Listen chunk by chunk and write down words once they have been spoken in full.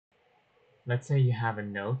let's say you have a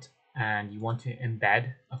note and you want to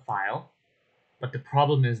embed a file, but the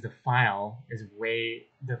problem is the file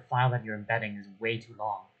that you're embedding is way too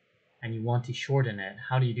long, and you want to shorten it.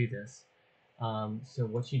 How do you do this? So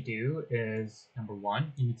what you do is, number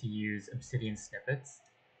one, you need to use Obsidian snippets.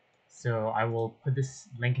 So I will put this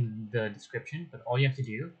link in the description, but all you have to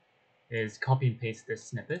do is copy and paste this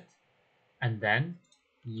snippet, and then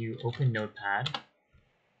you open Notepad,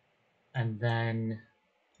 and then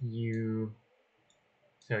you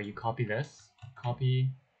copy this, copy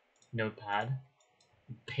Notepad,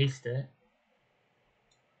 paste it.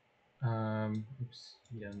 Oops,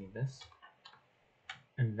 you don't need this.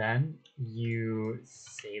 And then you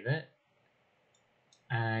save it,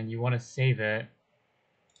 and you want to save it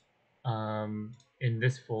in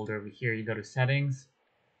this folder over here. You go to settings,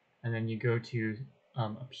 and then you go to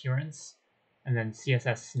appearance, and then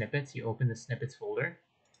CSS snippets. You open the snippets folder,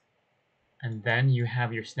 and then you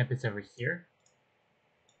have your snippets over here,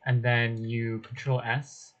 and then you Control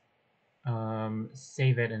S,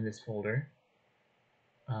 save it in this folder.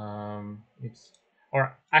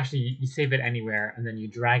 Or actually, you save it anywhere, and then you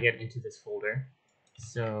drag it into this folder.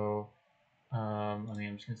 So, I'm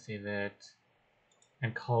just gonna save it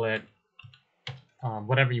and call it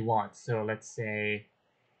whatever you want. So let's say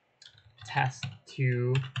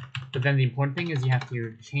test2, but then the important thing is you have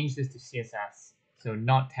to change this to CSS. So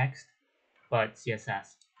not text, but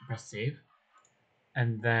CSS. Press save,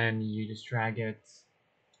 and then you just drag it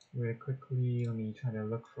really quickly. Let me try to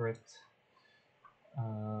look for it.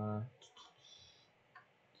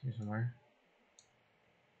 Here somewhere.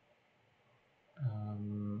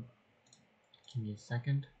 Give me a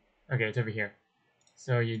second. Okay, it's over here.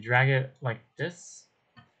 So you drag it like this,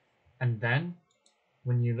 and then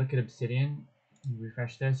when you look at Obsidian, you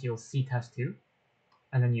refresh this, you'll see test2,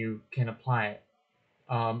 and then you can apply it.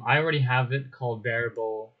 I already have it called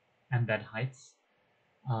variable embed heights.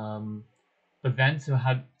 But then, so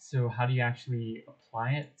how do you actually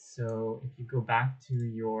apply it? So if you go back to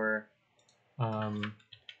your,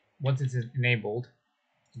 once it's enabled,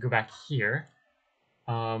 you go back here,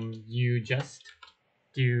 you just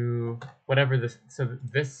do whatever this, so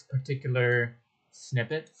this particular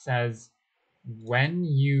snippet says when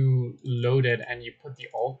you load it and you put the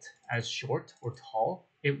alt as short or tall,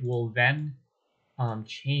 it will then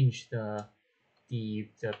change the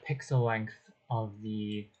pixel length of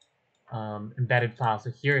the embedded file.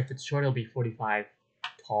 So here, if it's short, it'll be 45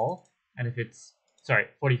 tall, and if it's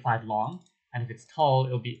 45 long, and if it's tall,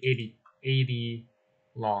 it'll be 80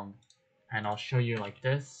 long. And I'll show you like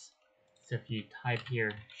this. So if you type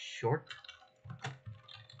here short,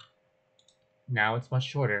 now it's much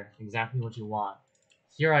shorter, exactly what you want.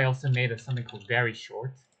 Here I also made something called very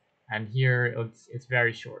short, and here it's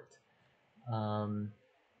very short.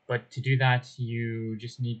 But to do that, you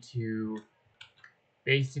just need to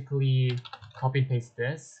basically copy and paste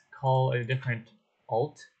this, call a different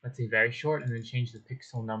alt, let's say very short, and then change the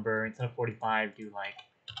pixel number. Instead of 45, do like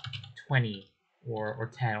 20 or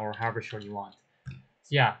 10 or however short you want.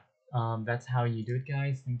 So yeah, that's how you do it,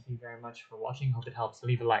 guys. Thank you very much for watching. Hope it helps.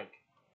 Leave a like.